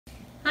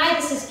Hi,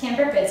 this is Kim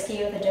Berebitsky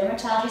with the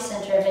Dermatology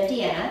Center of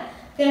Indiana.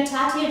 I'm going to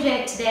talk to you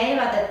today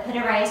about the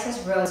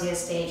Pityriasis Rosea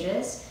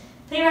stages.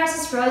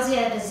 Pityriasis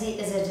Rosea is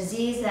a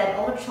disease that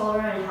older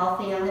children and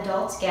healthy young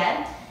adults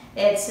get.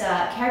 It's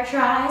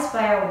characterized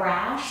by a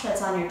rash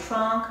that's on your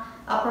trunk,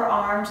 upper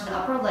arms, and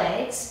upper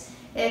legs.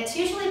 It's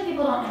usually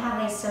people don't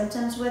have any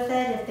symptoms with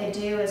it. If they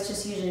do, it's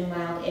just usually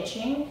mild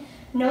itching.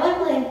 No one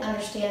really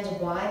understands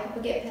why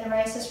people get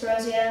Pityriasis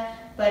Rosea,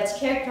 but it's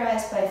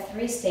characterized by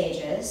 3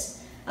 stages.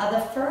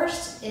 The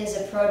first is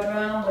a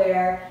prodrome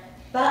where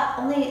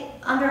only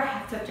under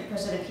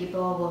 50% of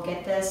people will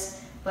get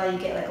this, but you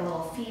get like a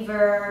little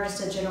fever,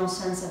 just a general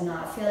sense of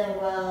not feeling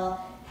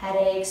well,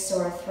 headaches,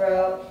 sore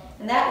throat,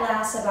 and that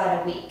lasts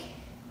about a week.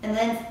 And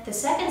then the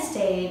second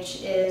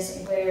stage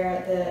is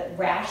where the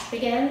rash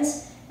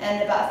begins,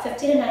 and about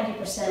 50 to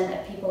 90%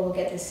 of people will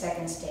get this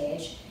second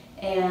stage.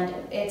 And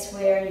it's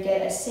where you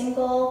get a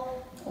single,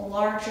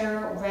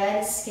 larger,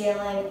 red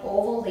scaling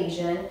oval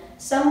lesion,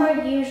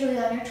 somewhere usually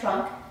on your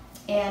trunk,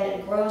 and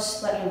it grows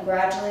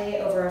gradually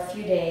over a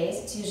few days.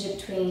 It's usually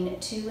between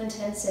 2 and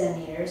 10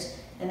 centimeters,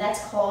 and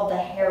that's called the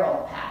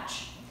Herald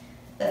patch.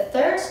 The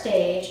third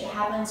stage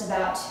happens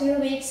about 2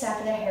 weeks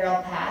after the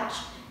Herald patch.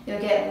 You'll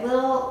get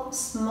little,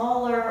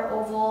 smaller,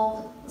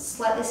 oval,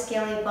 slightly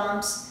scaly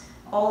bumps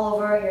all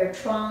over your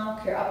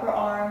trunk, your upper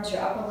arms,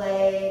 your upper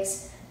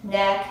legs,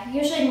 neck,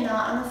 usually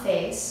not on the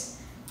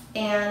face.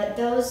 And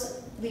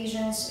those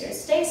lesions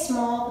stay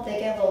small, but they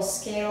get a little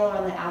scale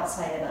on the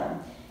outside of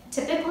them.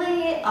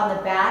 Typically on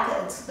the back,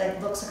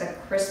 it looks like a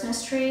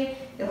Christmas tree.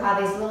 You'll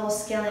have these little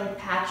scaling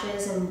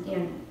patches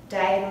and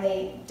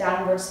diagonally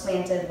downward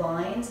slanted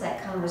lines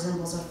that kind of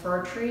resembles a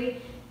fir tree,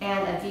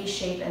 and a V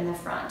shape in the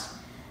front.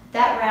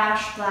 That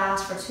rash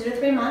lasts for 2 to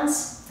 3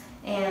 months,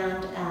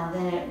 and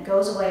then it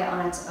goes away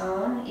on its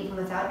own, even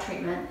without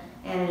treatment,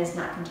 and it is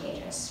not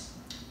contagious.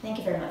 Thank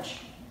you very much.